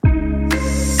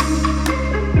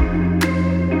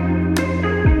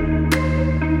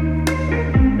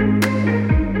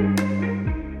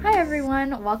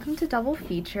welcome to Double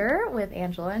Feature with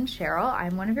Angela and Cheryl.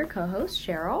 I'm one of your co-hosts,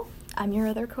 Cheryl. I'm your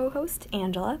other co-host,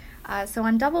 Angela. So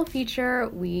on Double Feature,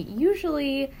 we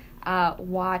usually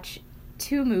watch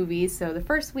two movies. So the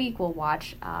first week we'll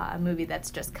watch a movie that's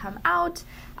just come out,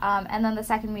 and then the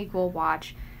second week we'll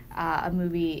watch a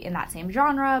movie in that same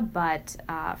genre, but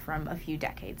from a few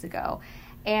decades ago.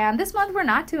 And this month we're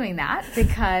not doing that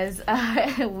because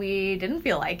we didn't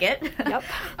feel like it. Yep.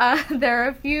 There are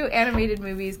a few animated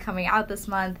movies coming out this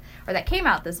month, or that came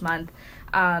out this month,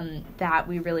 that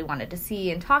we really wanted to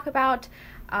see and talk about.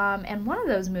 And one of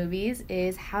those movies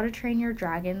is How to Train Your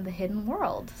Dragon: The Hidden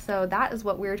World. So that is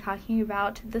what we're talking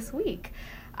about this week.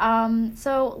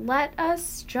 So let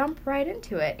us jump right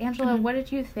into it. Angela, what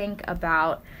did you think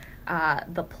about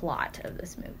the plot of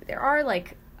this movie? There are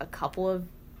like a couple of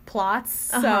plots,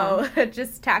 so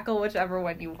just tackle whichever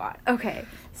one you want. Okay,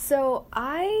 so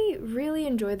I really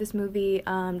enjoyed this movie.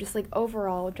 Just like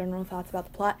overall general thoughts about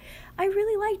the plot, I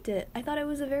really liked it. I thought it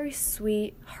was a very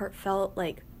sweet, heartfelt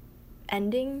like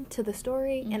ending to the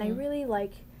story, and I really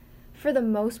for the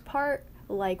most part,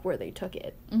 where they took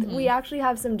it. We actually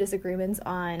have some disagreements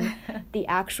on the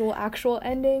actual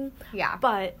ending. Yeah,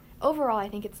 but overall, I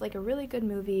think it's like a really good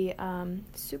movie.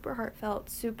 Super heartfelt,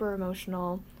 super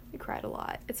emotional. We cried a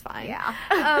lot. It's fine. Yeah.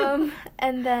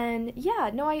 And then,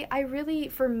 I really,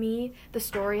 for me, the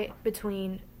story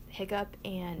between Hiccup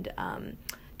and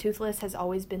Toothless has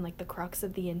always been, like, the crux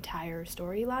of the entire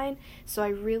storyline. So I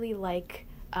really like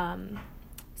some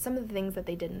of the things that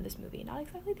they did in this movie. Not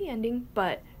exactly the ending,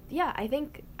 but, yeah, I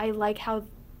think I like how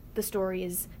the story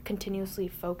is continuously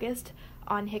focused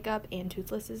on Hiccup and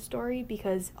Toothless's story,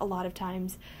 because a lot of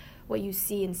times what you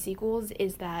see in sequels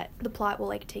is that the plot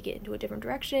will take it into a different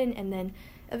direction, and then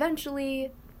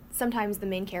eventually sometimes the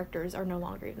main characters are no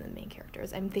longer even the main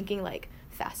characters. I'm thinking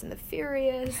Fast and the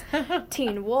Furious,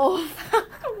 Teen Wolf.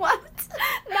 What?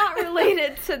 Not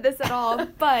related to this at all,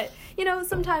 but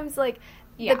sometimes the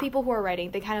people who are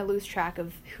writing, they kind of lose track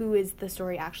of who is the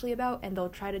story actually about, and they'll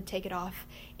try to take it off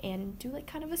and do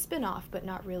kind of a spin-off, but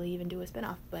not really even do a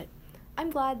spin-off. But I'm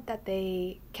glad that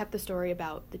they kept the story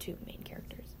about the two main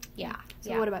characters. Yeah.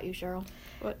 So what about you, Cheryl?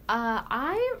 What?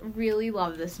 I really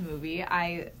love this movie.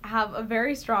 I have a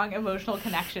very strong emotional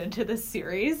connection to this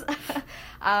series.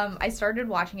 I started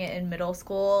watching it in middle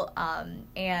school,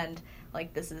 and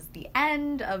this is the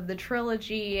end of the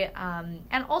trilogy,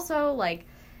 and also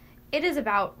it is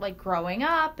about growing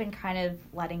up and kind of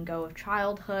letting go of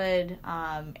childhood,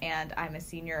 and I'm a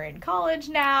senior in college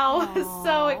now. Aww.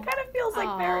 So it kind of feels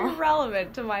very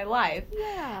relevant to my life.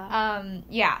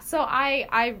 Yeah. So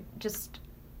I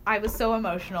was so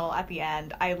emotional at the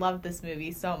end. I loved this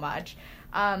movie so much.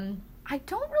 I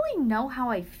don't really know how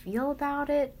I feel about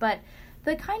it, but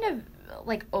the kind of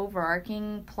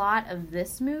overarching plot of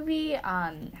this movie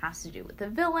has to do with a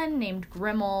villain named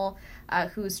Grimmel,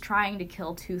 who's trying to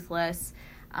kill Toothless,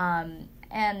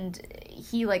 and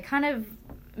he kind of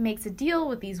makes a deal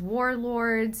with these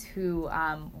warlords who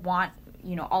want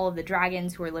all of the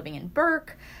dragons who are living in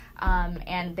Berk,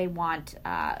 and they want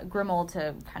Grimmel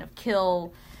to kind of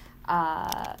kill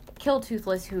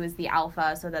Toothless, who is the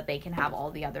alpha, so that they can have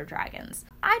all the other dragons.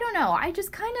 I don't know. I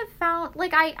just kind of found,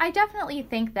 I definitely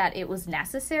think that it was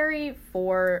necessary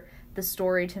for the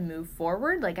story to move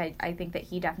forward. I think that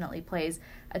he definitely plays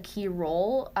a key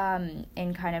role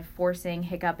in kind of forcing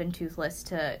Hiccup and Toothless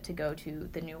to go to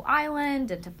the new island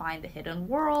and to find the hidden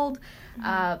world.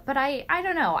 But I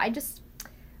don't know. I just,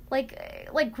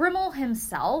 Grimmel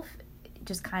himself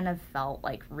just kind of felt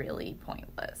really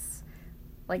pointless.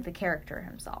 The character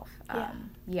himself.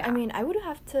 Yeah. I mean, I would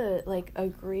have to,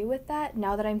 agree with that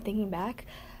now that I'm thinking back.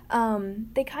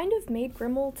 They kind of made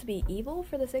Grimmel to be evil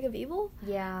for the sake of evil.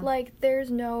 Yeah.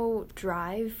 There's no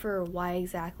drive for why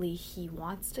exactly he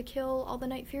wants to kill all the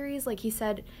Night Furies. He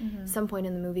said some point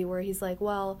in the movie where he's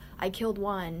well, I killed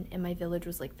one, and my village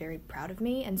was, very proud of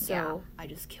me, and so I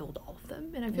just killed all of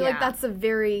them. And I feel that's a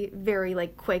very, very,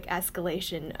 quick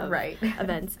escalation of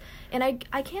events. And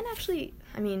I can't actually...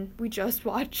 I mean, we just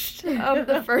watched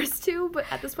the first two, but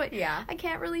at this point, I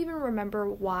can't really even remember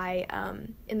why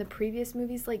in the previous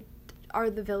movies, are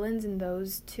the villains in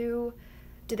those two,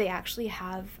 do they actually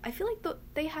have... I feel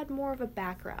they had more of a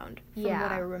background from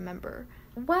what I remember.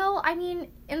 Well, I mean,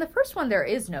 in the first one, there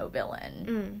is no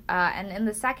villain. And in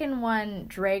the second one,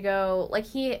 Drago,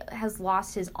 he has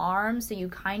lost his arm, so you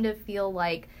kind of feel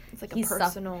it's he's a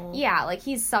personal...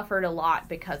 he's suffered a lot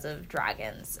because of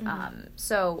dragons.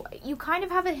 So you kind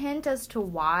of have a hint as to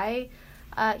why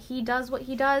he does what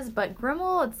he does, but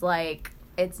Grimmel,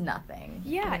 it's nothing.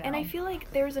 Yeah, and I feel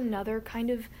there's another kind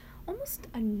of almost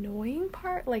annoying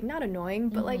part. Not annoying,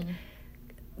 but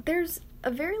there's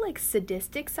a very, like,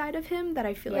 sadistic side of him that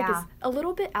I feel like is a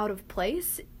little bit out of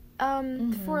place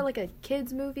for, like, a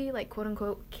kids movie, like,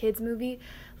 quote-unquote kids movie.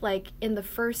 Like, in the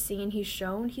first scene he's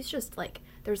shown, he's just, like,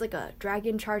 there's, like, a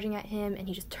dragon charging at him, and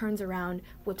he just turns around,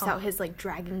 whips out his, like,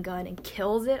 dragon gun, and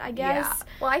kills it, I guess. Yeah.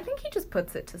 Well, I think he just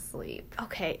puts it to sleep.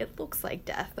 Okay, it looks like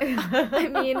death. I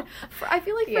mean, I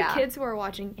feel like for kids who are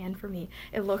watching, and for me,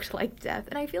 it looked like death.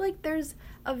 And I feel like there's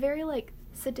a very, like,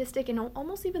 sadistic and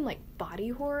almost even, like, body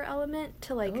horror element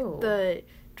to, like, the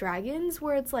dragons,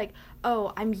 where it's like,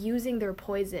 oh, I'm using their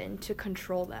poison to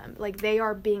control them. Like, they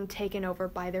are being taken over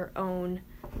by their own,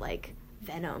 like,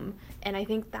 venom. And I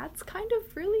think that's actually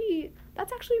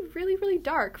really, really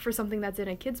dark for something that's in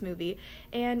a kids movie.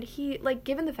 And he, like,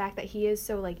 given the fact that he is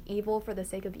so, like, evil for the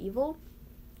sake of evil,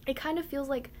 it kind of feels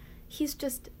like he's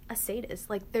just a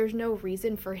sadist. Like, there's no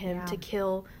reason for him to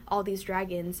kill all these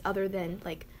dragons other than,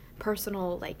 like,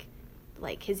 personal, like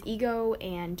his ego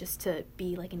and just to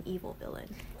be, like, an evil villain.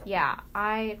 Yeah,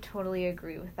 I totally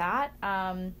agree with that.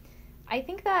 I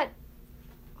think that,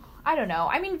 I don't know.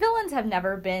 I mean, villains have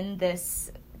never been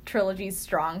this trilogy's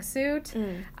strong suit.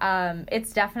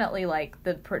 It's definitely, like,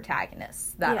 the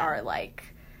protagonists that are, like,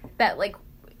 that, like,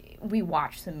 we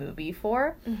watch the movie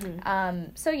for.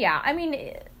 So, yeah, I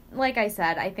mean, like I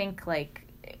said, I think, like,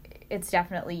 it's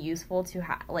definitely useful to,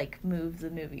 like, move the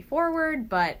movie forward,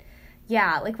 but,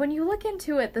 yeah, like, when you look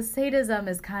into it, the sadism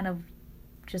is kind of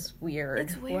just weird.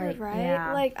 It's weird, like, right?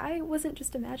 Yeah. Like, I wasn't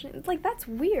just imagining. It's like, that's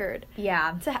weird.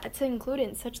 Yeah. To include it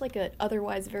in such, like, a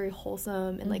otherwise very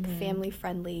wholesome and, like,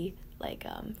 family-friendly, like,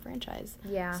 franchise.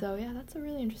 Yeah. So, yeah, that's a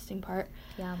really interesting part.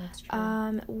 Yeah, that's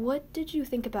true. What did you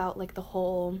think about, like, the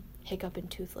whole Hiccup and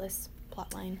Toothless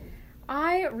plotline?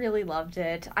 I really loved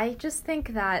it. I just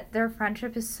think that their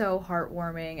friendship is so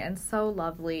heartwarming and so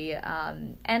lovely.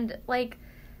 And, like,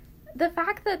 the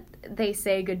fact that they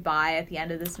say goodbye at the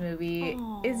end of this movie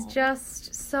is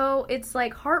just so, it's,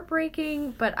 like,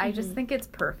 heartbreaking, but I just think it's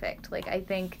perfect. Like, I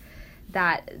think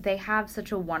that they have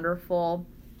such a wonderful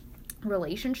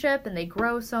relationship and they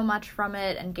grow so much from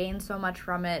it and gain so much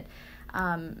from it,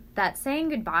 that saying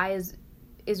goodbye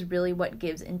is really what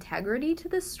gives integrity to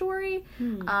this story.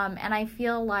 And I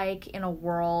feel like in a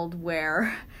world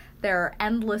where there are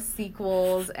endless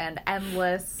sequels and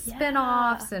endless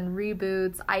spin-offs and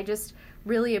reboots, I just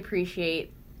really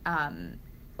appreciate,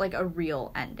 like, a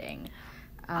real ending.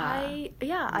 I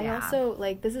also,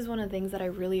 like, this is one of the things that I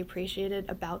really appreciated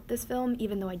about this film,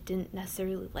 even though I didn't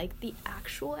necessarily like the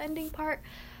actual ending part.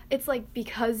 It's, like,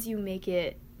 because you make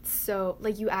it so,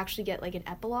 like, you actually get, like, an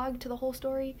epilogue to the whole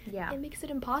story. It makes it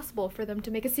impossible for them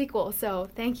to make a sequel, so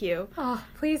thank you. Oh,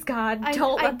 please, God,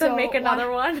 don't let them make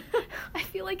another one. I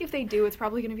feel like if they do, it's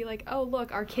probably gonna be like, oh,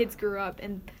 look, our kids grew up,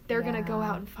 and they're gonna go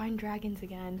out and find dragons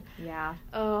again. Yeah.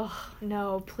 Oh,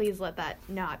 no, please let that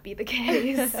not be the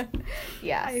case.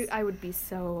 Yes. I would be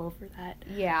so over that.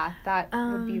 Yeah, that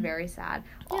would be very sad.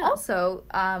 Yeah. Also,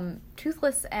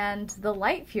 Toothless and the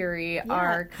Light Fury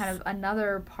are kind of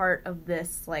another part of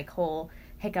this, like, whole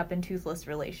Hiccup and Toothless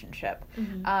relationship.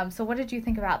 So what did you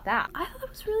think about that? I thought it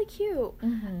was really cute.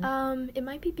 It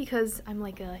might be because I'm,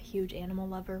 like, a huge animal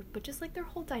lover, but just, like, their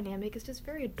whole dynamic is just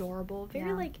very adorable,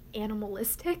 very, like,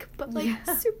 animalistic, but, like,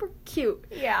 super cute.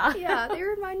 Yeah, they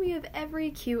remind me of every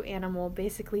cute animal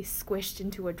basically squished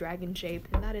into a dragon shape,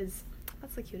 and that's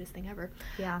the cutest thing ever.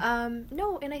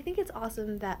 No, and I think it's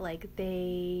awesome that, like,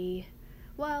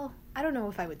 well, I don't know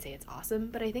if I would say it's awesome,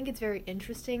 but I think it's very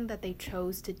interesting that they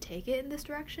chose to take it in this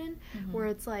direction, where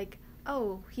it's like,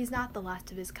 oh, he's not the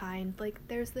last of his kind. Like,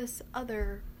 there's this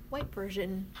other white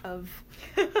version of...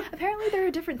 Apparently, they're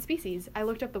a different species. I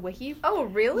looked up the wiki. Oh,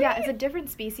 really? Yeah, it's a different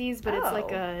species, but it's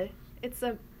like it's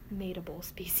a mateable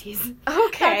species.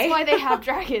 Okay. That's why they have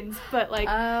dragons, but, like...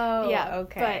 Oh, yeah,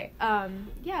 okay. But,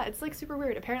 yeah, it's, like, super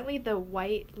weird. Apparently, the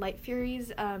white Light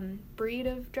Furies breed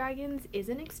of dragons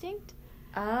isn't extinct.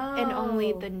 Oh. And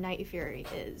only the Night Fury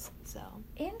is, so.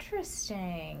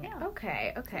 Interesting. Yeah.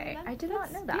 Okay. So I did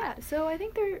not know that. Yeah, so I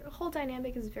think their whole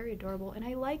dynamic is very adorable, and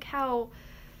I like how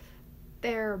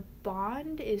their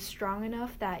bond is strong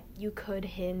enough that you could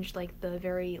hinge, like, the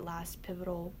very last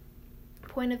pivotal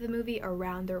point of the movie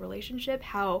around their relationship,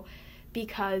 how,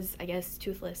 because, I guess,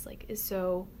 Toothless, like, is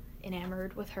so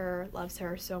enamored with her, loves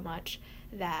her so much,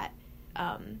 that,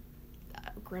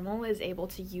 Grimmel is able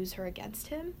to use her against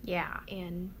him. Yeah.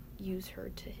 And use her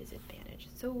to his advantage.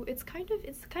 So it's kind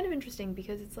of interesting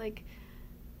because it's like,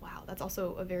 wow, that's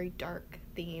also a very dark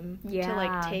theme to,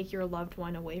 like, take your loved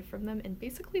one away from them and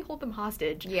basically hold them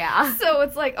hostage. Yeah. So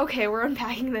it's like, okay, we're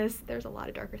unpacking this. There's a lot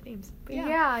of darker themes. But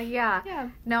yeah.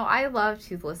 No, I love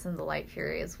Toothless and the Light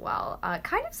Fury as well.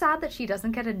 Kind of sad that she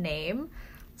doesn't get a name.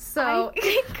 So I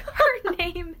think her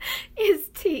name is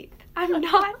Teeth. I'm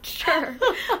not sure.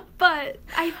 But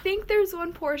I think there's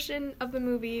one portion of the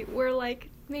movie where, like,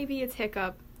 maybe it's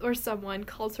Hiccup or someone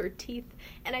calls her Teeth.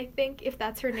 And I think if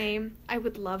that's her name, I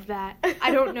would love that.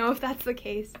 I don't know if that's the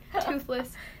case.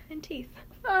 Toothless and Teeth.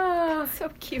 So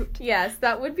cute. Yes,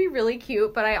 that would be really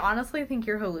cute, but I honestly think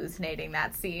you're hallucinating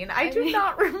that scene. I do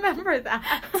not remember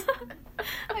that.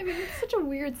 I mean, it's such a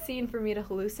weird scene for me to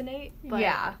hallucinate, but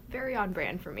yeah, very on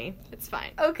brand for me. It's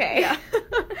fine. Okay. Yeah.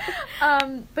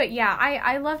 But yeah,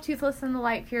 I love Toothless and the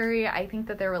Light Fury. I think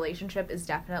that their relationship is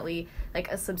definitely,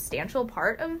 like, a substantial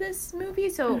part of this movie.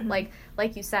 So,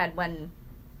 like you said, when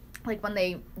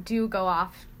they do go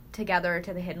off together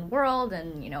to the hidden world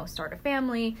and, you know, start a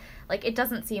family, like, it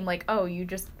doesn't seem like, oh, you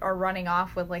just are running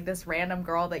off with, like, this random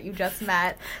girl that you just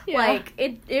met. Yeah. Like,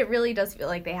 it really does feel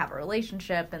like they have a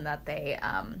relationship and that they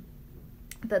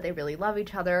really love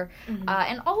each other.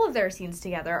 And all of their scenes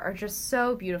together are just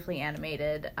so beautifully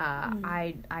animated.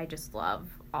 I just love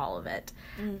all of it.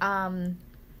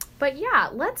 But yeah,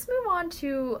 let's move on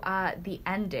to the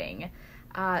ending.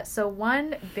 So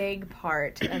one big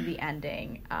part of the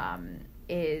ending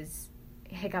is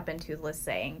Hiccup and Toothless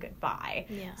saying goodbye.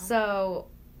 Yeah. So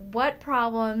what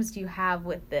problems do you have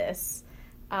with this?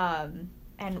 And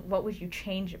what would you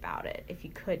change about it if you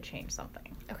could change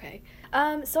something? Okay.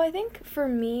 So I think for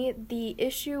me, the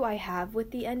issue I have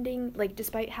with the ending, like,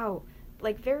 despite how,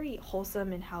 like, very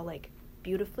wholesome and how, like,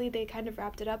 beautifully they kind of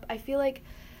wrapped it up, I feel like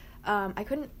I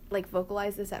couldn't, like,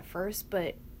 vocalize this at first,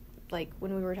 but, like,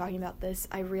 when we were talking about this,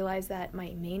 I realized that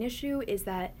my main issue is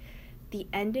that the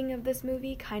ending of this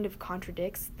movie kind of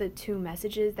contradicts the two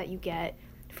messages that you get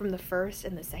from the first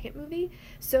and the second movie.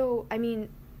 So, I mean,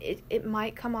 it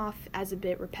might come off as a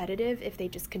bit repetitive if they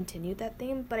just continued that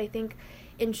theme, but I think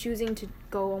in choosing to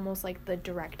go almost like the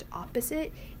direct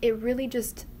opposite, it really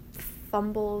just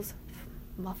muddles.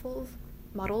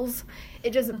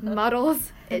 It just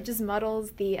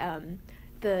muddles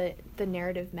the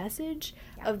narrative message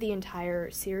of the entire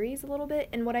series a little bit.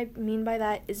 And what I mean by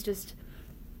that is just,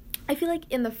 I feel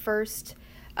like in the first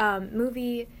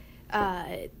movie,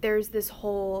 there's this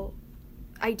whole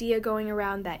idea going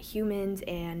around that humans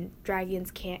and dragons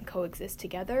can't coexist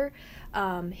together.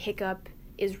 Hiccup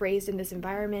is raised in this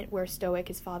environment where Stoic,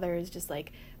 his father, is just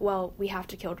like, well, we have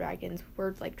to kill dragons.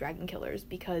 We're, like, dragon killers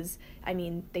because, I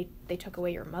mean, they took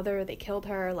away your mother, they killed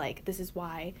her, like, this is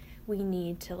why we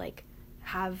need to, like,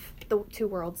 have the two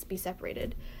worlds be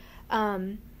separated.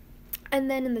 And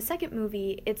then in the second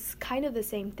movie, it's kind of the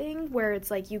same thing, where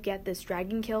it's like you get this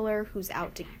dragon killer who's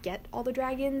out to get all the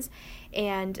dragons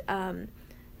and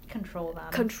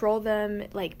control them,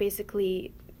 like,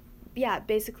 basically,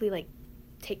 like,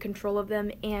 take control of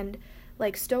them. And,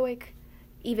 like, Stoic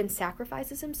even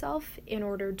sacrifices himself in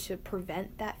order to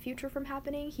prevent that future from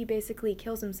happening. He basically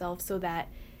kills himself so that,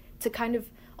 to kind of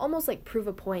almost, like, prove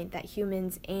a point that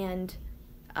humans and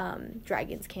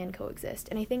dragons can coexist.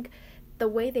 And I think the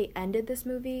way they ended this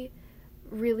movie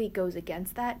really goes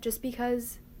against that, just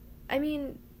because, I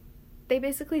mean, they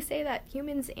basically say that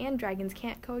humans and dragons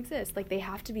can't coexist. Like, they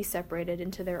have to be separated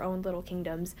into their own little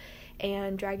kingdoms,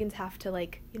 and dragons have to,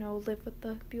 like, you know, live with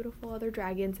the beautiful other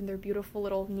dragons in their beautiful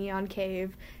little neon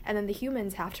cave, and then the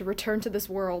humans have to return to this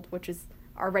world, which is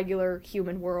our regular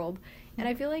human world. And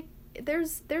I feel like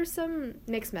there's some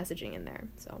mixed messaging in there,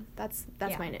 so that's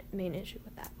my main issue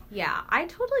with that. Yeah, I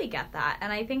totally get that,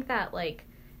 and I think that, like,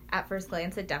 at first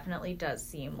glance, it definitely does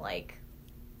seem like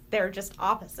they're just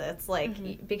opposites,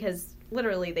 like, because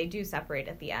literally they do separate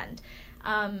at the end.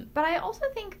 But I also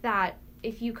think that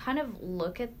if you kind of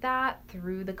look at that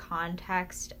through the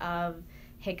context of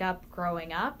Hiccup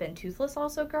growing up and Toothless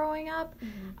also growing up,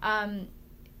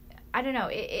 I don't know,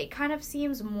 it kind of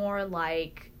seems more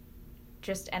like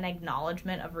just an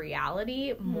acknowledgement of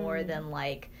reality more than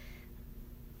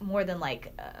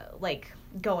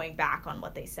going back on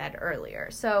what they said earlier.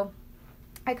 So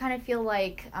I kind of feel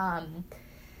like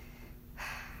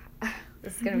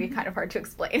this is going to be kind of hard to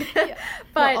explain. Yeah.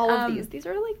 But all of these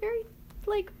are, like, very,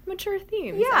 like, mature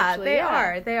themes. Yeah, actually.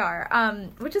 They are.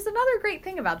 Which is another great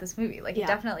thing about this movie. Like, it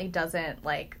definitely doesn't,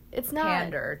 like, it's not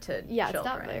pander to children. It's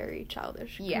not very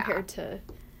childish compared to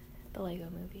the Lego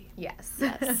movie. Yes.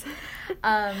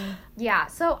 Yeah,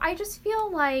 so I just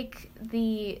feel like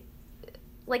in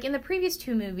the previous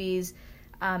two movies,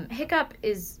 Hiccup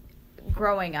is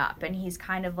growing up, and he's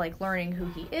kind of, like, learning who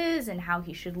he is and how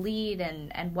he should lead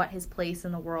and what his place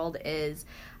in the world is.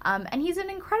 And he's an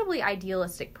incredibly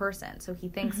idealistic person, so he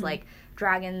thinks, like,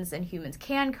 dragons and humans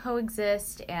can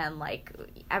coexist and, like,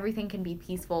 everything can be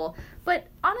peaceful. But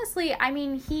honestly, I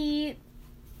mean, he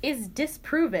is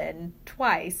disproven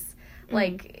twice.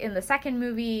 Like, in the second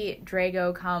movie,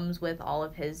 Drago comes with all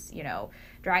of his, you know,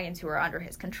 dragons who are under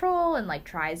his control and, like,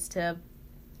 tries to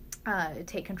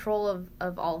take control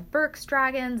of all of Berk's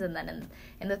dragons. And then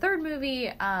in the third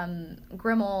movie,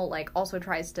 Grimmel, like, also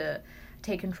tries to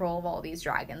take control of all these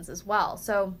dragons as well.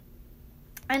 So,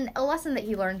 and a lesson that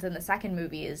he learns in the second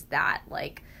movie is that,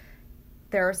 like,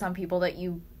 there are some people that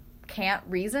you can't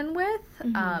reason with,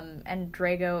 and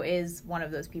Drago is one of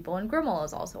those people, and Grimmel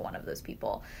is also one of those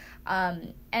people.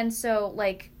 And so,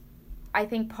 like, I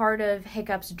think part of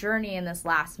Hiccup's journey in this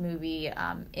last movie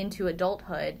into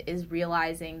adulthood is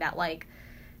realizing that, like,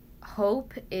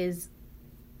 hope is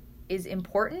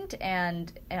important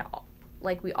and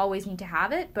like, we always need to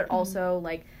have it, but also,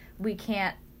 like, we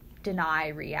can't deny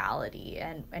reality,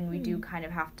 and we do kind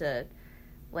of have to,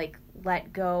 like,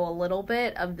 let go a little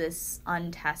bit of this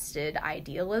untested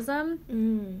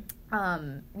idealism.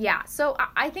 Yeah, so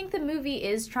I think the movie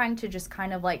is trying to just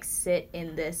kind of, like, sit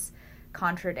in this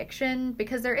contradiction,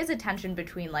 because there is a tension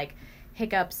between, like,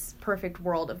 Hiccup's perfect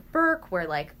world of Berk, where,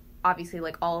 like, obviously,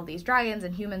 like, all of these dragons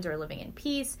and humans are living in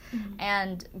peace,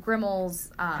 and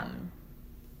Grimmel's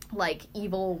like,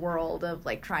 evil world of,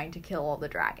 like, trying to kill all the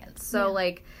dragons. So,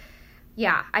 like,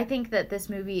 yeah, I think that this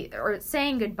movie, or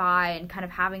saying goodbye and kind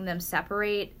of having them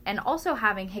separate, and also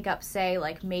having Hiccup say,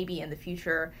 like, maybe in the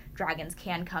future dragons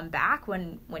can come back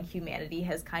when humanity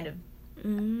has kind of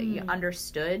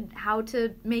understood how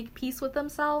to make peace with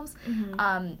themselves,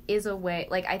 is a way,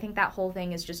 like, I think that whole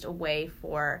thing is just a way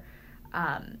for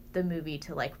the movie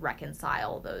to, like,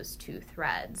 reconcile those two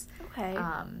threads. Okay.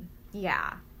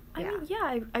 Yeah. I mean,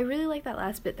 yeah, I really like that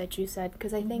last bit that you said,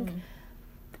 because I think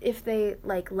if they,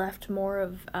 like, left more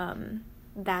of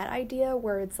that idea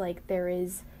where it's, like,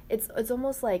 it's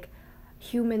almost like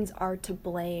humans are to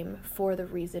blame for the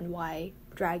reason why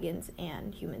dragons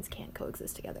and humans can't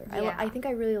coexist together. Yeah. I think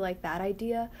I really like that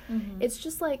idea. It's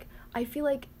just, like, I feel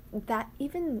like that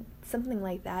even something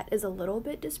like that is a little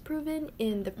bit disproven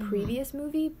in the previous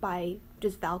movie by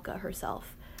just Valka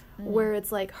herself, where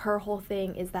it's, like, her whole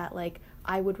thing is that, like,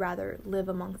 I would rather live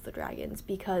amongst the dragons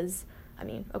because, I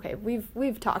mean, okay,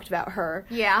 we've talked about her.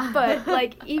 Yeah. But,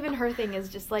 like, even her thing is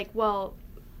just, like, well,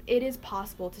 it is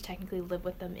possible to technically live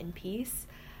with them in peace.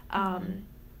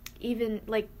 Even,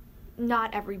 like,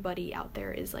 not everybody out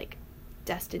there is, like,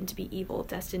 destined to be evil,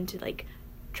 destined to, like,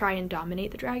 try and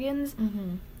dominate the dragons.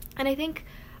 And I think,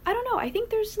 I don't know, I think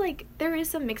there is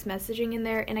some mixed messaging in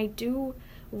there, and I do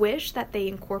wish that they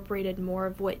incorporated more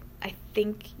of what I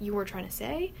think you were trying to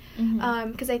say,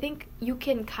 because I think you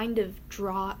can kind of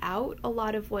draw out a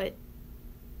lot of what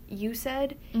you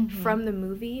said from the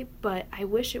movie, but I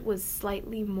wish it was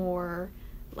slightly more,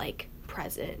 like,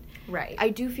 present. Right. I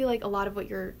do feel like a lot of what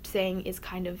you're saying is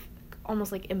kind of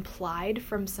almost, like, implied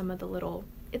from some of the little,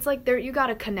 it's like you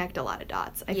gotta connect a lot of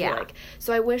dots, I feel like.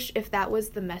 So I wish if that was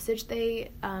the message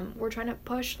they were trying to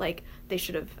push, like, they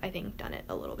should have, I think, done it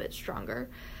a little bit stronger.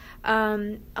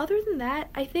 Other than that,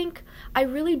 I think I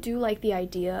really do like the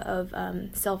idea of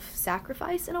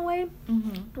self-sacrifice in a way,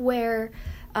 where,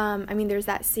 I mean, there's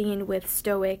that scene with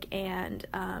Stoic and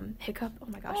Hiccup. Oh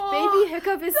my gosh, baby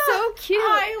Hiccup is so cute.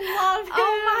 I love him.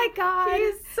 Oh my god.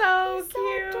 He's so He's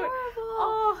cute. so adorable.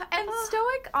 Oh, and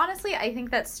Stoic, honestly, I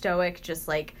think that Stoic just,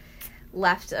 like,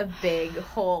 left a big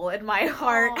hole in my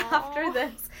heart after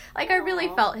this. Like, I really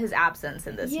felt his absence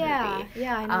in this movie.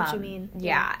 Yeah, I know what you mean.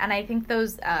 Yeah, and I think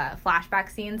those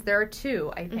flashback scenes, there are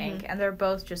two, I think, and they're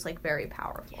both just, like, very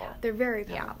powerful. Yeah, they're very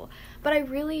powerful. But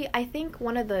I think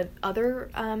one of the other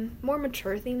more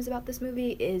mature themes about this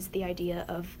movie is the idea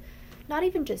of not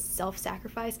even just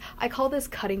self-sacrifice. I call this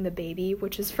cutting the baby,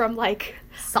 which is from, like,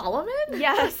 Solomon?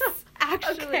 Yes,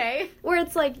 actually. Okay. Where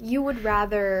it's, like, you would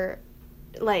rather,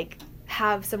 like,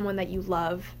 have someone that you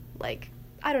love, like,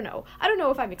 I don't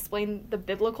know if I'm explaining the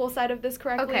biblical side of this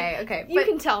correctly. Okay. You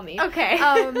can tell me. Okay.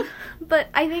 But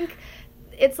I think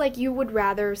it's like you would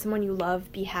rather someone you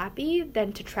love be happy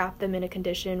than to trap them in a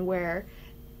condition where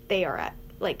they are at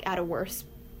a worse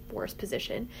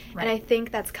position. Right. And I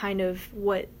think that's kind of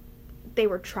what they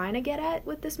were trying to get at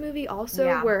with this movie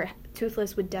also, where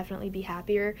Toothless would definitely be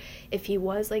happier if he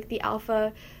was, like, the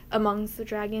alpha amongst the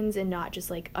dragons and not just,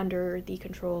 like, under the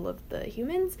control of the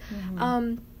humans.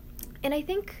 And I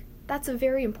think that's a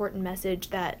very important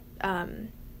message that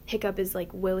Hiccup is,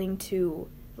 like, willing to,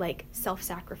 like,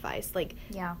 self-sacrifice, like,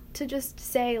 to just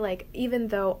say, like, even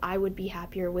though I would be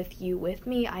happier with you with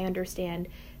me, I understand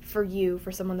for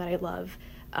someone that I love,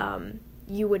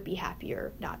 you would be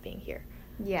happier not being here.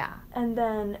 Yeah. And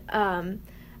then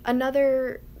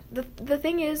the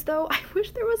thing is, though, I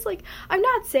wish there was, like, I'm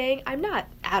not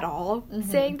at all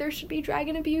saying there should be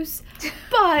dragon abuse,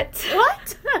 but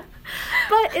what?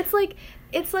 But it's like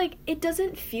it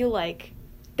doesn't feel like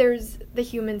the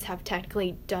humans have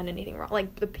technically done anything wrong.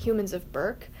 Like, the humans of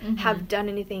Berk have done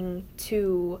anything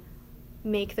to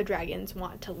make the dragons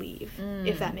want to leave,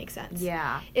 if that makes sense.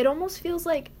 Yeah. It almost feels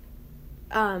like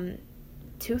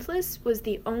Toothless was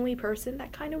the only person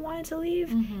that kind of wanted to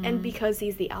leave, and because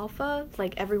he's the alpha,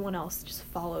 like, everyone else just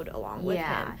followed along with him.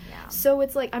 Yeah. So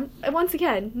it's like, I'm once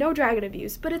again, no dragon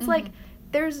abuse, but it's like,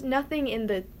 there's nothing in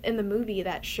the movie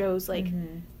that shows, like,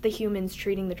 the humans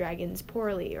treating the dragons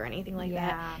poorly or anything like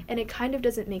that. And it kind of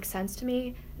doesn't make sense to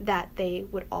me that they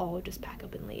would all just pack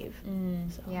up and leave.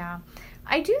 So. Yeah.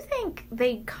 I do think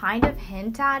they kind of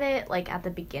hint at it, like, at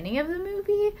the beginning of the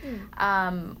movie,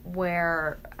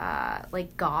 where,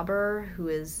 like, Gobber, who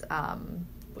is,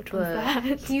 which one's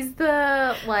that? He's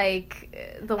the,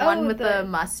 like, the one with the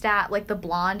mustache, like, the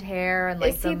blonde hair and,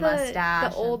 like, the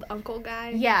mustache. The old uncle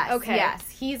guy? Yes, okay. Yes.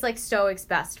 He's, like, Stoic's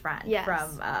best friend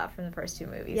from the first two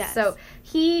movies. Yes. So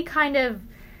he kind of,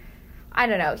 I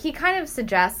don't know, he kind of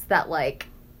suggests that, like,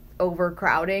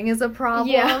 overcrowding is a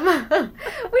problem,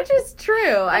 which is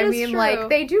true. I mean, like,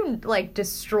 they do, like,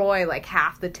 destroy, like,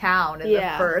 half the town in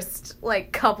the first,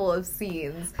 like, couple of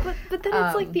scenes. But then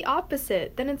it's, like, the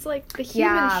opposite. Then it's, like, the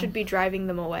humans should be driving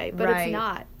them away, but it's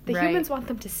not. The humans want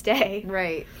them to stay.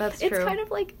 Right, that's true. It's kind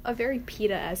of like a very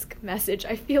PETA-esque message,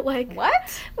 I feel like.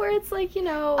 What? Where it's like, you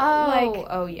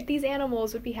know, these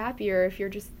animals would be happier if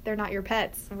they're not your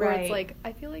pets. Where it's like,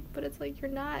 I feel like, but it's like,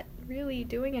 you're not really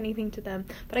doing anything to them.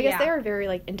 But I guess they are very,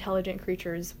 like, intelligent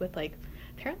creatures with, like,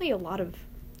 apparently a lot of,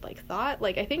 like, thought.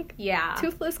 Like, I think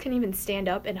Toothless can even stand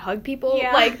up and hug people.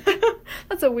 Yeah. Like,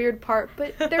 that's a weird part,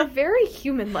 but they're very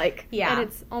human-like. Yeah. And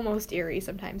it's almost eerie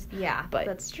sometimes. Yeah, but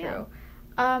that's true. Yeah.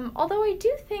 Although I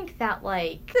do think that,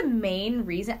 like, the main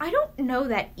reason, I don't know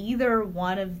that either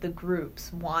one of the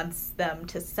groups wants them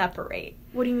to separate.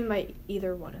 What do you mean by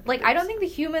either one of the groups? I don't think the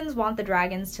humans want the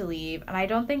dragons to leave, and I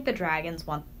don't think the dragons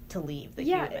want to leave the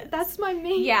humans. Yeah, that's my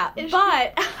main issue.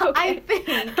 But I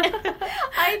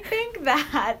think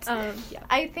that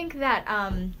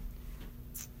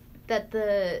that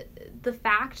the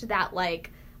fact that, like,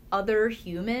 other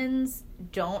humans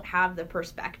don't have the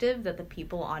perspective that the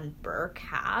people on Berk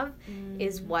have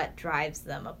is what drives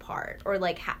them apart, or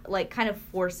like kind of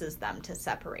forces them to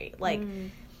separate. Like,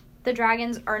 the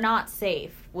dragons are not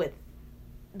safe with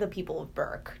the people of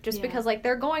Berk just because, like,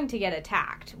 they're going to get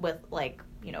attacked with, like,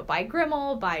 you know, by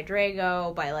Grimmel, by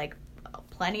Drago, by, like,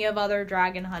 plenty of other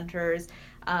dragon hunters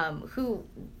who,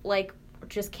 like,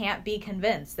 just can't be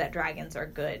convinced that dragons are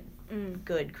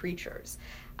good creatures.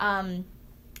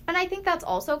 And I think that's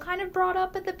also kind of brought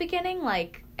up at the beginning,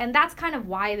 like, and that's kind of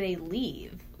why they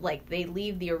leave. Like, they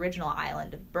leave the original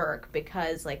island of Berk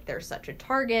because, like, they're such a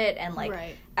target and,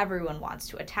 like, everyone wants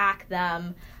to attack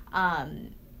them.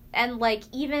 And, like,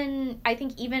 I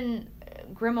think even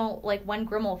Grimmel, like, when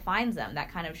Grimmel finds them,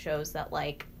 that kind of shows that,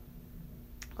 like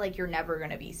you're never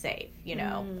going to be safe, you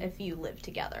know, if you live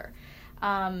together.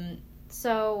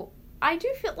 So I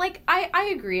do feel like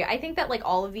I agree. I think that, like,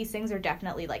 all of these things are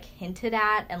definitely, like, hinted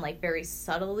at and, like, very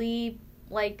subtly,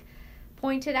 like,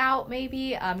 pointed out,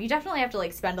 maybe. You definitely have to,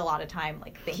 like, spend a lot of time,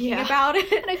 like, thinking about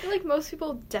it. And I feel like most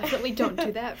people definitely don't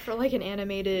do that for, like, an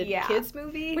animated kids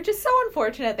movie. Which is so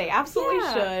unfortunate. They absolutely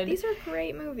should. These are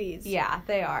great movies. Yeah,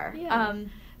 they are. Yeah.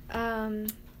 No,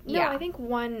 I think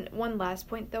one last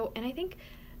point, though, and I think,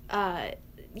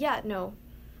 no.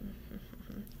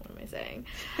 What am I saying?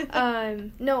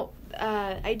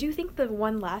 I do think the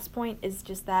one last point is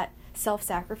just that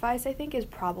self-sacrifice, I think, is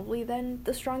probably then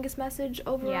the strongest message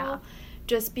overall. Yeah.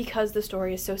 Just because the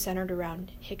story is so centered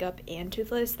around Hiccup and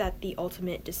Toothless that the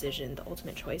ultimate decision, the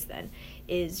ultimate choice then,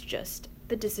 is just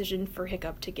the decision for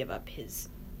Hiccup to give up his,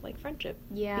 like, friendship.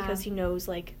 Yeah. Because he knows,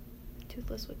 like,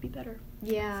 Toothless would be better.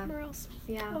 Yeah. Somewhere else.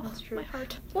 Yeah, that's true. My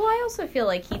heart. Well, I also feel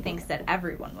like he thinks that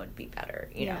everyone would be better,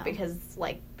 you know, because,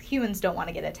 like, humans don't want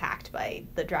to get attacked by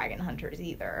the dragon hunters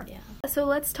either. Yeah. So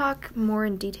let's talk more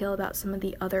in detail about some of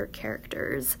the other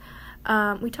characters.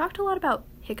 We talked a lot about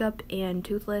Hiccup and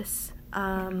Toothless,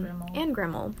 and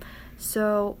Grimmel.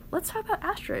 So let's talk about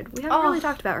Astrid. We haven't really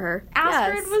talked about her.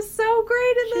 Astrid was so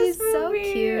great in this movie.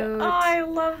 She's so cute. Oh, I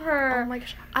love her. Oh my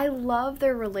gosh, I love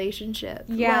their relationship.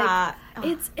 Yeah,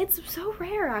 like, it's so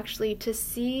rare actually to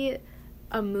see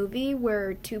a movie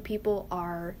where two people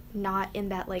are not in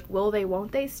that, like, will they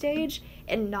won't they stage,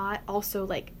 and not also,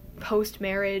 like,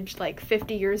 post-marriage, like,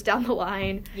 50 years down the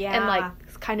line, and, like,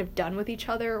 kind of done with each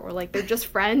other, or, like, they're just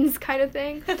friends kind of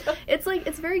thing. It's, like,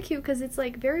 it's very cute because it's,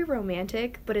 like, very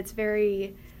romantic, but it's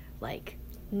very, like,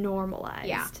 normalized.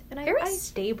 Yeah. And Very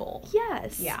stable.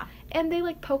 Yes. Yeah. And they,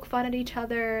 like, poke fun at each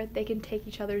other. They can take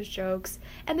each other's jokes.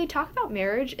 And they talk about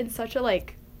marriage in such a,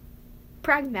 like,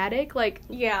 pragmatic, like,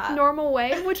 normal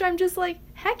way, which I'm just like,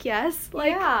 heck yes.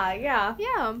 Like,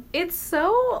 yeah. It's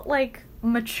so, like,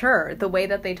 mature, the way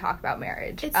that they talk about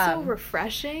marriage. It's so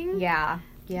refreshing. Yeah.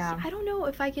 I don't know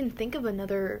if I can think of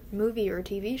another movie or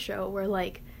TV show where,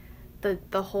 like,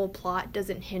 the whole plot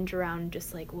doesn't hinge around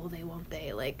just, like, will they, won't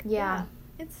they, like, yeah.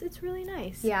 It's really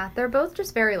nice. Yeah, they're both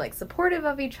just very, like, supportive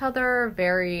of each other,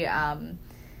 very,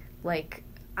 like,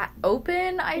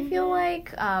 open, I feel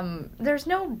like. There's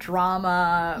no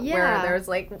drama where there's,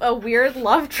 like, a weird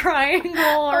love triangle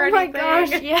or anything. Oh my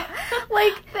gosh, yeah.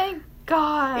 Like, thank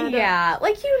God. Yeah,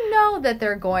 like, you know that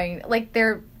they're going, like,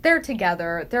 they're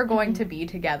together, they're going to be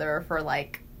together for,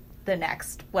 like, the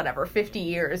next, whatever, 50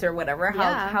 years or whatever,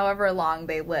 however long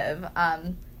they live.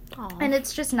 And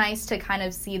it's just nice to kind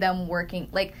of see them working,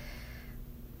 like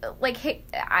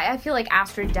I feel like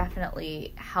Astrid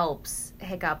definitely helps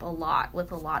Hiccup a lot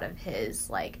with a lot of his,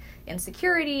 like,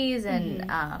 insecurities, and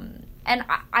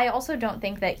I also don't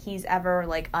think that he's ever,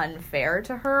 like, unfair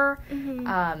to her,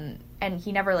 and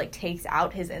he never, like, takes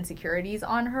out his insecurities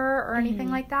on her or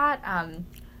anything like that,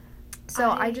 so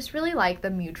I just really like the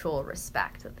mutual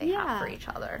respect that they have for each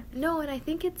other. No, and I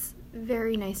think it's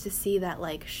very nice to see that,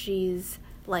 like, she's,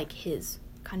 like, his,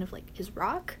 kind of, like, his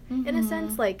rock, in a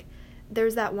sense. Like,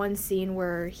 there's that one scene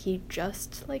where he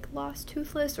just, like, lost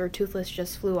Toothless, or Toothless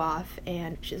just flew off,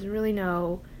 and she doesn't really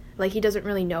know, like, he doesn't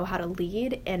really know how to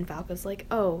lead, and Valka's like,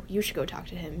 oh, you should go talk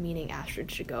to him, meaning Astrid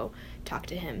should go talk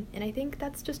to him. And I think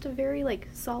that's just a very, like,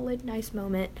 solid, nice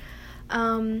moment.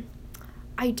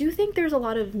 I do think there's a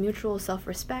lot of mutual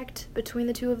self-respect between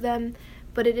the two of them,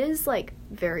 but it is, like,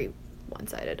 very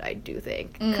one-sided, I do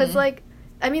think. Because, like,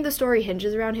 I mean, the story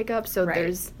hinges around Hiccup, so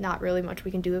there's not really much we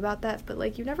can do about that, but,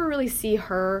 like, you never really see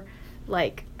her,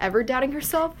 like, ever doubting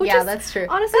herself, which is, that's true.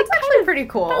 Honestly, that's actually pretty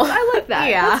cool. I like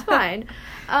that. That's fine.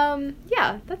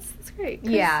 That's great.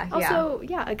 Also,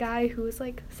 a guy who is,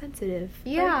 like, sensitive.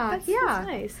 That's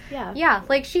nice. Yeah,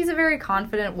 like, she's a very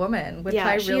confident woman, which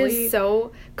I really... she is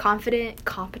so confident,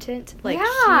 competent. Like,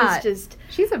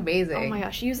 she's amazing. Oh my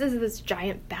gosh, she uses this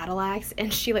giant battle axe,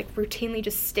 and she, like, routinely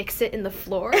just sticks it in the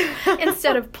floor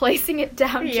instead of placing it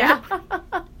down gently.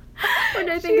 Which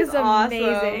I think is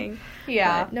amazing.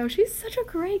 Yeah. But, no, she's such a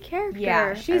great character.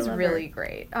 Yeah, she's really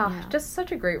great. Oh, just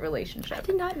such a great relationship. I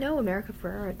did not know America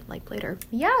Ferrera, like, played her.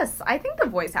 Yes, I think the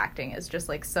voice acting is just,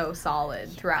 like, so solid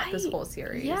throughout this whole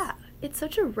series. Yeah, it's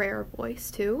such a rare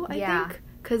voice, too, I think.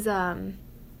 Because, I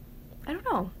don't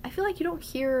know. I feel like you don't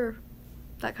hear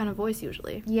that kind of voice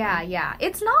usually. Yeah.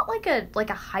 It's not like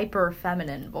a hyper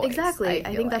feminine voice. Exactly.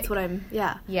 I think that's what I'm.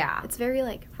 Yeah. It's very,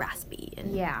 like, raspy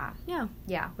and yeah,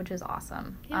 which is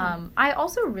awesome. Yeah. I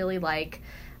also really like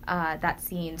that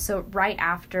scene. So right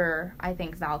after I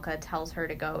think Valka tells her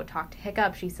to go talk to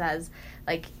Hiccup, she says,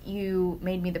 like, you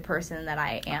made me the person that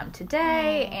I am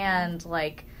today, and,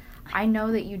 like, I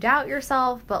know that you doubt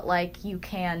yourself, but, like, you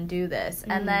can do this.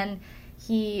 And then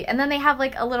they have,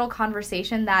 like, a little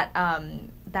conversation that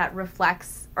that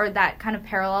reflects, or that kind of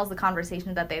parallels the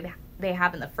conversation that they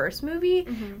have in the first movie,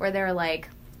 where they're like,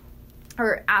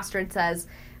 or Astrid says,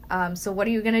 so what are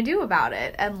you gonna do about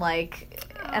it? And, like,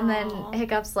 and then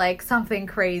Hiccup's like, something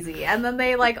crazy, and then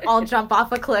they, like, all jump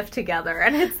off a cliff together,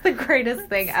 and it's the greatest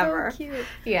thing ever. So cute.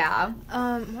 Yeah.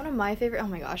 One of my favorite, oh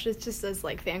my gosh, it's just as,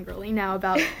 like, fangirling now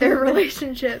about their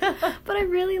relationship, but I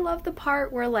really love the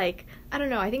part where, like, I don't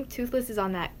know, I think Hiccup is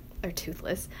on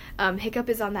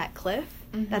that cliff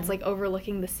that's, like,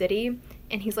 overlooking the city,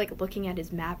 and he's, like, looking at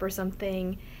his map or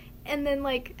something, and then,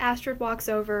 like, Astrid walks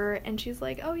over, and she's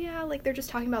like, oh yeah, like, they're just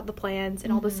talking about the plans,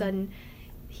 and all of a sudden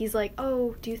he's like,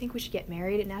 oh, do you think we should get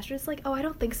married? And Astrid's like, oh, I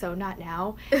don't think so, not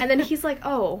now. And then he's like,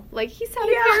 oh, like, he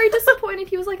sounded very disappointed.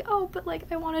 He was like, oh, but, like,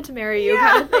 I wanted to marry you,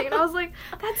 kind of thing. And I was like,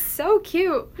 that's so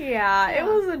cute. Yeah, it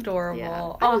was adorable.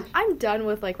 Yeah. Oh, I'm done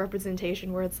with, like,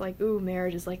 representation where it's like, ooh,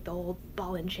 marriage is like the old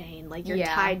ball and chain, like, you're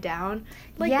tied down.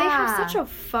 Like, they have such a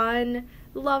fun,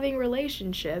 loving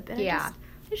relationship, and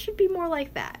it should be more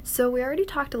like that. So we already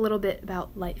talked a little bit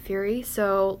about Light Fury,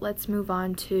 so let's move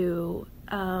on to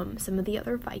some of the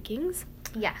other Vikings.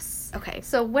 Yes. Okay.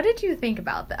 So what did you think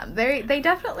about them? They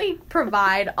definitely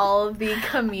provide all of the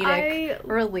comedic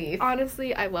relief.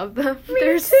 Honestly, I love them.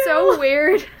 They're so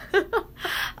weird.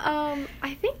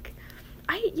 I think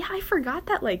I forgot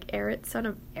that, like, Eret, son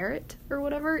of Eret or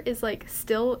whatever, is, like,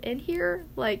 still in here.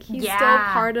 Like, he's still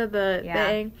part of the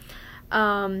thing.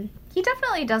 He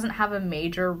definitely doesn't have a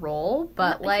major role,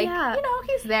 but, like, yeah. you know,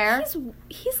 he's there.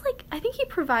 He's like, I think he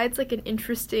provides, like, an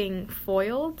interesting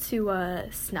foil to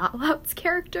Snotlout's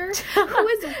character, who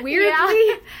is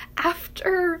weirdly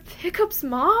after Hiccup's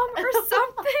mom or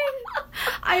something.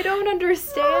 I don't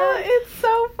understand. Oh, it's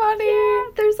so funny. Yeah,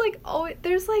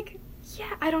 there's like,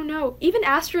 yeah, I don't know. Even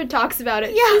Astrid talks about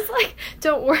it. Yeah. She's like,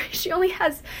 don't worry, he only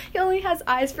has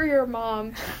eyes for your mom.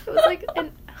 It was like a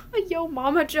yo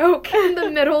mama joke in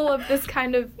the middle of this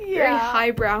kind of very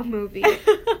highbrow movie.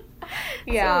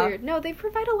 Yeah. So weird. No, they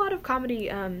provide a lot of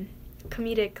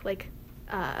comedic, like,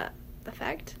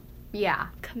 effect. Yeah.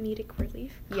 Comedic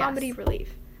relief. Yes. Comedy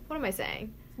relief. What am I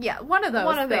saying? Yeah, one of those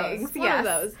things. One of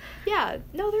those. Yeah.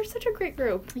 No, they're such a great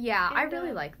group. Yeah, And, I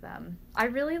really like them. I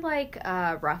really like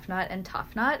Rough Nut and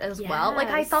Tough Nut as well. Like,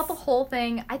 I thought the whole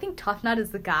thing, I think Tough Nut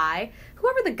is the guy,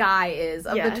 whoever the guy is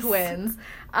of the twins.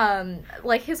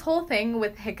 Like, his whole thing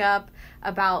with Hiccup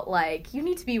about, like, you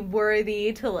need to be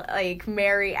worthy to, like,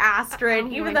 marry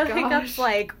Astrid, even though Hiccup's,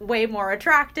 like, way more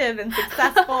attractive and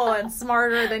successful and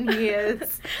smarter than he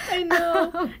is. I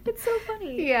know. It's so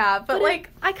funny. Yeah, but like,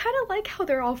 I kind of like how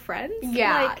they're all friends.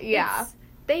 Yeah, like, yeah.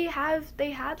 They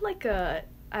had, like, a,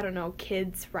 I don't know,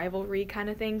 kids rivalry kind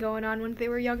of thing going on when they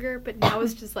were younger, but now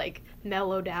it's just, like,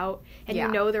 mellowed out, and you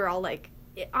know they're all, like,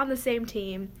 on the same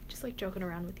team, just, like, joking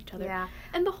around with each other. Yeah.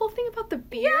 And the whole thing about the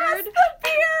beard. Yes, the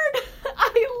beard!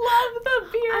 I love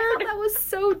the beard! I thought that was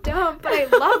so dumb, but I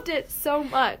loved it so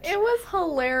much. It was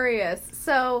hilarious.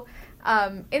 So,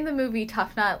 in the movie,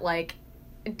 Tough Nut, like,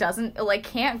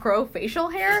 can't grow facial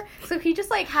hair, so he just,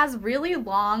 like, has really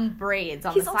long braids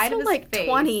on the side of his face. He's also, like,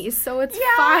 20, so it's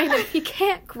fine if he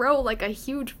can't grow, like, a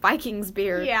huge Viking's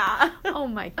beard. Yeah. Oh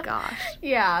my gosh.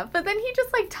 Yeah, but then he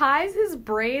just, like, ties his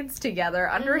braids together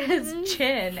under his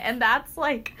chin, and that's,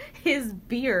 like, his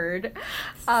beard,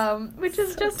 which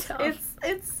is so just, dumb.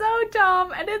 It's so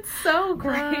dumb, and it's so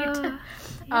great.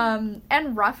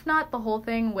 And Rough Nut, the whole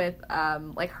thing with,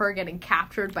 like, her getting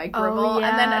captured by Gribble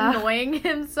and then annoying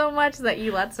him so much that he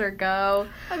lets her go.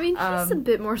 I mean, he's a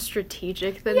bit more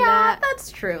strategic than that. Yeah, that's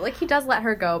true. Like, he does let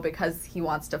her go because he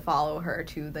wants to follow her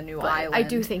to the new island. I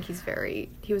do think he was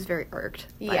very irked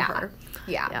by her.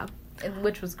 Yeah.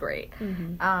 Which was great.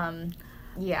 Mm-hmm.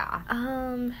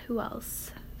 Who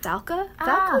else? Valka?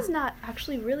 Valka's not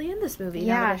actually really in this movie,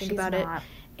 now that I think about it.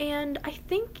 And I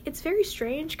think it's very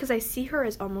strange because I see her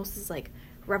as almost this, like,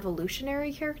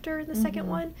 revolutionary character in the second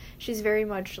one. She's very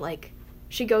much, like,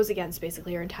 she goes against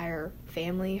basically her entire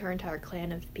family, her entire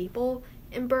clan of people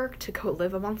in Berk to go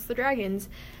live amongst the dragons.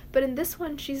 But in this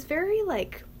one, she's very,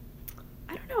 like,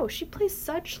 I don't know, she plays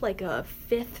such, like, a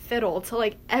fifth fiddle to,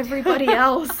 like, everybody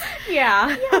else.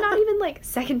 Yeah, not even, like,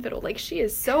 second fiddle. Like, she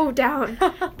is so down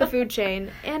the food chain.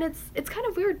 And it's kind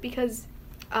of weird because,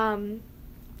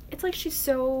 it's like she's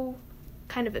so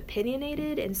kind of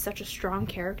opinionated and such a strong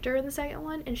character in the second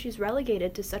one, and she's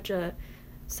relegated to such a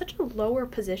lower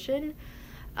position.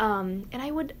 And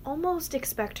I would almost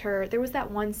expect her. There was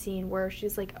that one scene where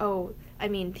she's like, "Oh, I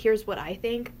mean, here's what I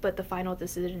think, but the final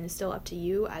decision is still up to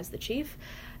you as the chief."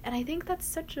 And I think that's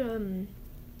such a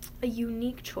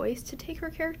unique choice to take her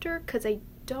character, because I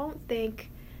don't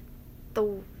think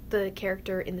the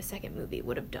character in the second movie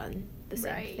would have done the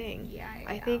same thing. Yeah.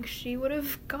 I think she would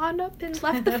have gone up and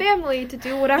left the family to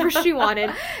do whatever she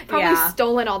wanted. Probably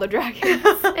stolen all the dragons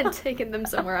and taken them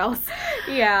somewhere else.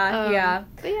 But yeah.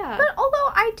 But although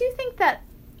I do think that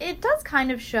it does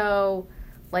kind of show,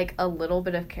 like, a little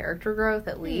bit of character growth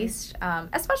at least,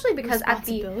 especially because at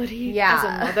the as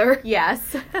a mother.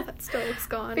 Yes. That Stoic's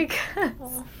gone.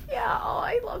 Because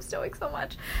I love Stoic so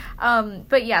much.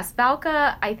 But yes,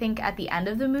 Valka, I think at the end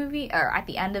of the movie, or at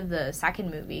the end of the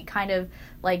second movie, kind of,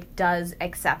 like, does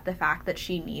accept the fact that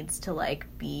she needs to, like,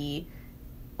 be,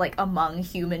 like, among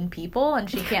human people, and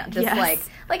she can't just like,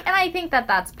 and I think that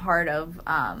that's part of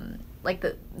like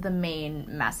the main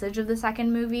message of the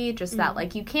second movie, just that,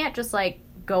 like, you can't just, like,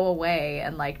 go away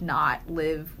and, like, not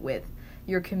live with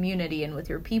your community and with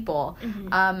your people,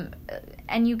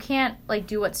 and you can't, like,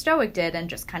 do what Stoic did and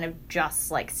just kind of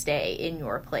like, stay in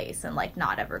your place and, like,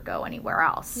 not ever go anywhere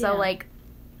else. So, like,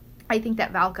 I think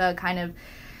that Valka kind of,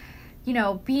 you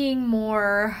know, being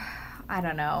more, I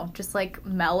don't know, just, like,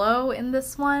 mellow in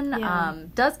this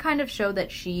one, does kind of show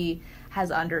that she has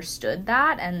understood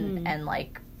that, and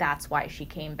like, that's why she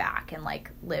came back and, like,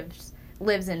 lives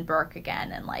in Berk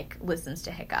again and, like, listens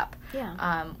to Hiccup.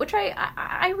 Which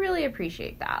I really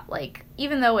appreciate that. Like,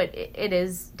 even though it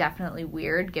is definitely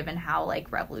weird given how,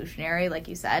 like, revolutionary, like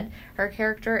you said, her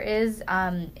character is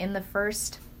in the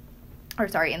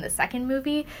second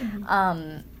movie.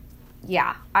 I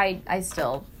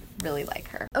still really like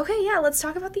her. Okay, yeah, let's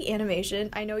talk about the animation.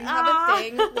 I know you have a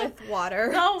thing with water.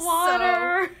 The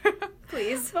water! So,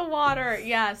 please. The water,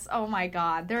 yes. Oh my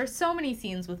god. There are so many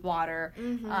scenes with water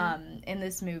Mm-hmm. in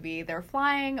this movie. They're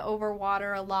flying over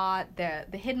water a lot. The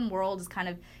hidden world is kind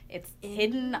of, it's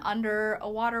hidden under a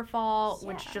waterfall,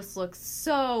 which just looks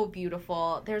so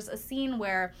beautiful. There's a scene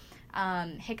where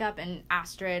Hiccup and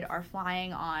Astrid are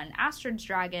flying on Astrid's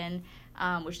dragon,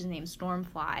 which is named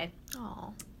Stormfly.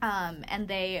 Oh. And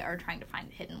they are trying to find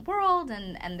the hidden world,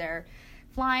 and they're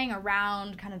flying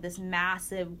around kind of this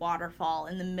massive waterfall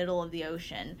in the middle of the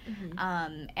ocean.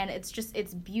 Mm-hmm. And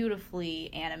it's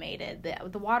beautifully animated.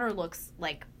 The water looks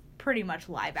like pretty much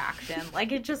live action.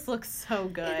 Like, it just looks so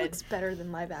good. It looks better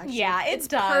than live action. Yeah, it it's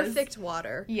does. Perfect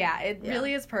water. Yeah, it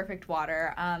really is perfect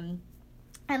water.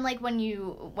 And, like, when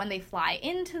they fly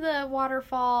into the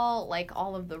waterfall, like,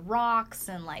 all of the rocks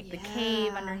and, like, the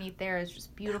cave underneath there is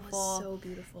just beautiful. That was so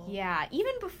beautiful. Yeah,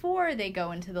 even before they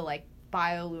go into the, like,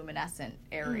 bioluminescent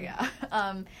area.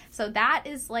 So that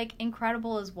is, like,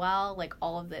 incredible as well. Like,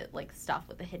 all of the, like, stuff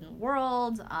with the hidden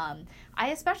world. I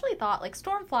especially thought, like,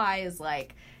 Stormfly is,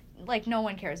 like, no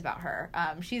one cares about her.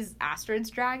 She's Astrid's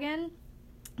dragon.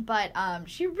 But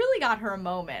she really got her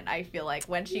moment, I feel like,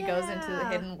 when she goes into the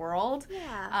hidden world.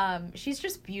 Yeah. She's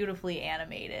just beautifully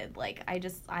animated. Like,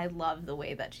 I love the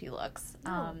way that she looks.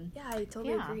 Yeah, I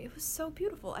totally agree. It was so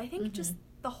beautiful. I think just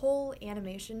the whole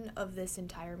animation of this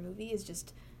entire movie is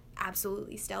just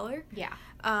absolutely stellar. Yeah.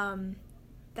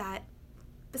 That,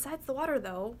 besides the water,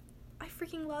 though, I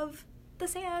freaking love the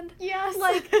sand. Yes.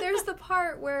 Like, there's the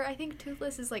part where I think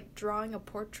Toothless is, like, drawing a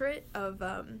portrait of,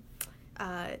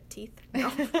 teeth.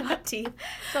 No, not teeth.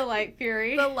 The Light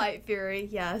Fury. The Light Fury,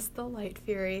 yes, the Light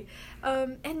Fury.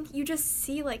 And you just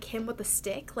see, like, him with a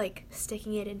stick, like,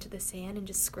 sticking it into the sand and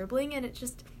just scribbling, and it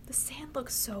just, the sand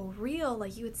looks so real.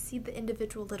 Like, you would see the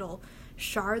individual little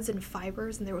shards and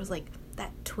fibers, and there was, like,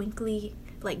 that twinkly,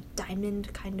 like,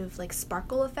 diamond kind of, like,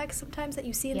 sparkle effect sometimes that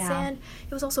you see in sand.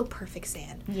 It was also perfect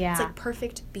sand. Yeah. It's, like,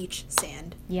 perfect beach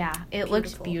sand. Yeah, it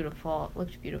looked beautiful. It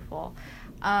looked beautiful.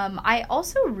 I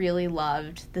also really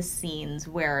loved the scenes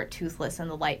where Toothless and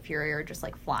the Light Fury are just,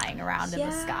 like, flying around in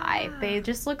the sky. They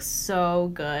just look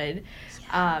so good.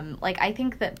 Yeah. Like, I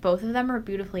think that both of them are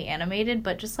beautifully animated,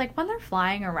 but just, like, when they're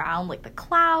flying around, like, the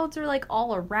clouds are, like,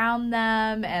 all around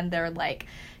them, and they're, like,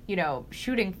 you know,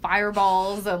 shooting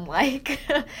fireballs, and, like,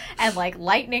 and, like,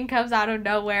 lightning comes out of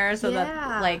nowhere, so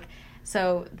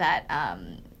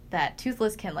that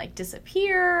Toothless can, like,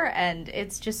 disappear, and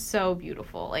it's just so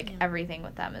beautiful. Like, everything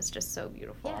with them is just so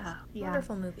beautiful. Yeah.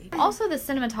 Wonderful movie. Also, the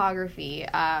cinematography.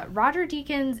 Roger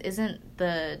Deakins isn't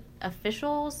the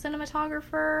official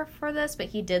cinematographer for this, but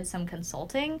he did some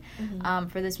consulting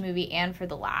for this movie and for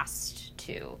the last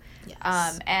two.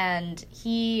 Yes. And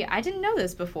I didn't know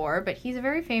this before, but he's a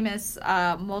very famous,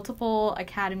 multiple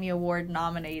Academy Award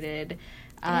nominated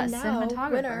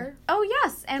cinematographer. Winner. Oh,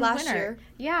 yes, and last winner. year.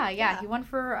 Yeah, he won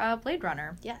for Blade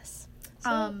Runner. Yes.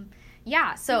 So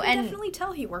you can definitely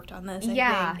tell he worked on this.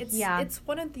 I think. It's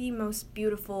one of the most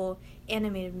beautiful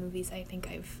animated movies I think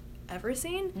I've ever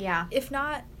seen. Yeah. If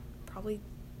not, probably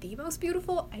the most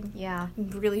beautiful. I'm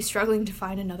really struggling to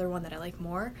find another one that I like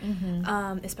more.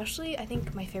 Especially, I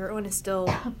think my favorite one is still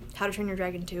How to Train Your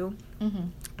Dragon 2.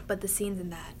 But the scenes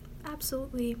in that,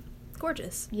 absolutely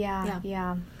gorgeous. Yeah,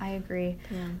 I agree.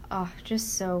 Yeah. Oh,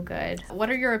 just so good.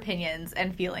 What are your opinions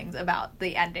and feelings about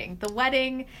the ending? The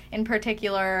wedding in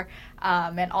particular,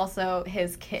 and also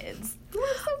his kids. So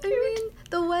cute. I mean,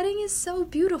 the wedding is so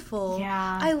beautiful.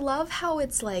 Yeah. I love how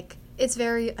it's like, it's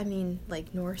very, I mean,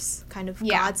 like Norse kind of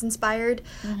gods inspired.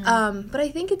 But I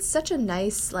think it's such a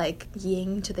nice, like,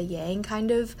 yin to the yang kind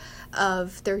of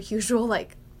their usual,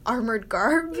 like, armored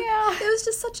garb. Yeah. It was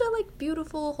just such a, like,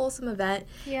 beautiful, wholesome event.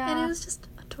 Yeah. And it was just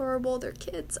adorable. Their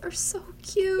kids are so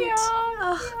cute.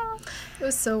 Yeah. It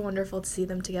was so wonderful to see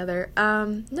them together.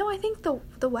 No, I think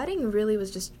the wedding really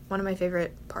was just one of my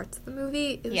favorite parts of the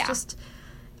movie. It was just,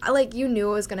 you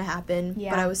knew it was going to happen,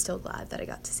 but I was still glad that I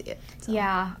got to see it. So.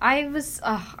 Yeah, I was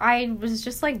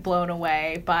just, like, blown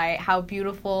away by how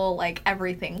beautiful, like,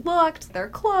 everything looked. Their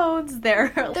clothes, their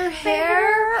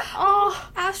hair.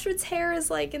 Oh, Astrid's hair is,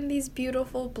 like, in these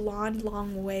beautiful blonde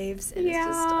long waves. And it's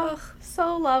just,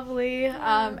 so lovely.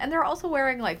 And they're also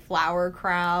wearing, like, flower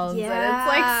crowns.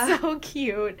 Yeah. And it's, like, so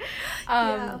cute.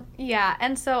 Yeah,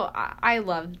 and so I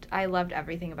loved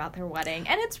everything about their wedding.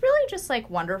 And it's really just, like,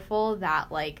 wonderful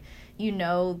that, like, you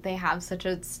know, they have such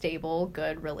a, stable,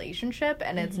 good relationship,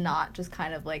 and it's not just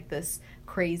kind of like this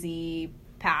crazy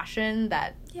passion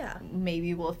that Yeah.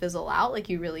 maybe will fizzle out. Like,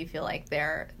 you really feel like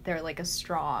they're like a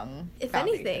strong If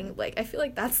foundation. anything, like, I feel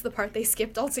like that's the part they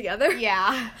skipped altogether.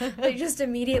 Yeah. They just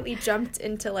immediately jumped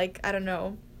into, like, I don't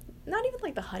know, not even,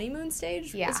 like, the honeymoon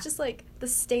stage. Yeah. It's just, like, the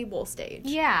stable stage.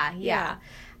 Yeah.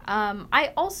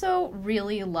 I also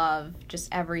really love just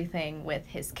everything with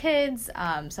his kids.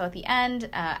 So at the end,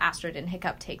 Astrid and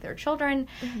Hiccup take their children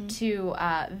to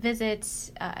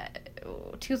visit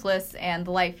Toothless and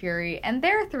the Light Fury and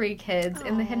their 3 kids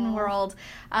in the Hidden World.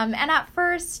 And at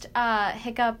first,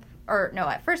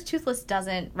 Toothless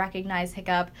doesn't recognize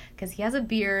Hiccup because he has a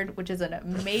beard, which is an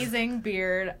amazing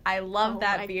beard. I love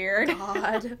that beard.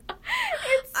 God.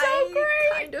 It's so I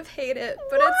great. kind of hate it,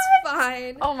 but What? it's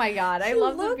fine. Oh my god, I He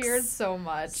love the looks beard so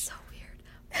much. So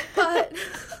weird. But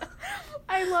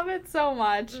I love it so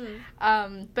much.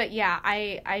 But yeah,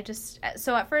 I just,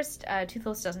 so at first,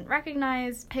 Toothless doesn't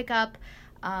recognize Hiccup,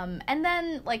 and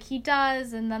then, like, he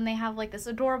does, and then they have, like, this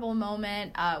adorable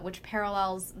moment, which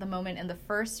parallels the moment in the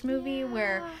first movie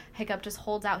where Hiccup just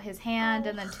holds out his hand,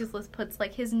 and then Toothless puts,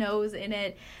 like, his nose in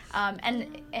it,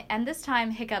 and this time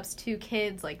Hiccup's 2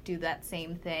 kids, like, do that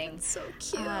same thing. it's so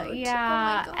cute.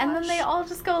 Yeah, Oh my and then they gosh. all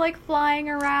just go, like, flying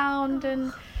around,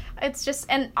 and it's just,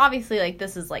 and obviously, like,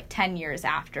 this is, like, 10 years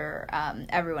after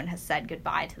everyone has said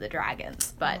goodbye to the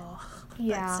dragons, but Oh,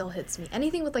 yeah. that still hits me.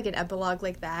 Anything with, like, an epilogue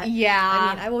like that. Yeah.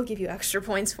 I mean, I will give you extra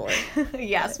points for it.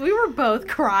 Yes, we were both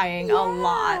crying a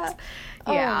lot.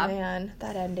 Yeah. Oh, man.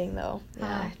 That ending, though.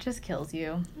 Yeah. It just kills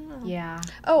you. Yeah.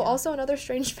 Oh, also another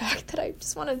strange fact that I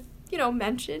just want to,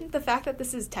 mention, the fact that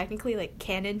this is technically, like,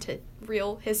 canon to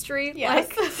real history. Yes.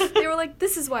 Like, they were like,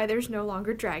 this is why there's no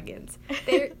longer dragons.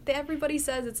 Everybody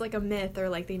says it's, like, a myth or,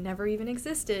 like, they never even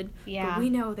existed. Yeah. But we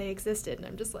know they existed. And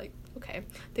I'm just like, okay.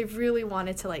 They really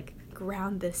wanted to, like,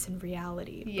 ground this in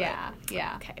reality. But, Yeah.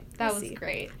 okay. That was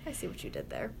great. I see what you did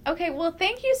there. Okay, well,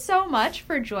 thank you so much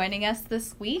for joining us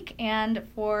this week and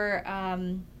for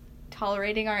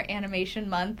tolerating our animation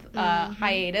month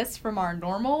hiatus from our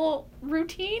normal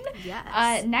routine.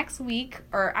 Yes. Next week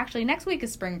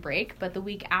is spring break, but the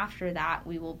week after that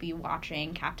we will be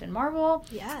watching Captain Marvel.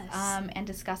 Yes. And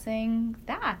discussing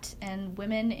that and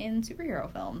women in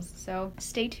superhero films. So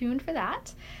stay tuned for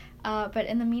that. But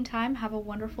in the meantime, have a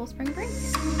wonderful spring break.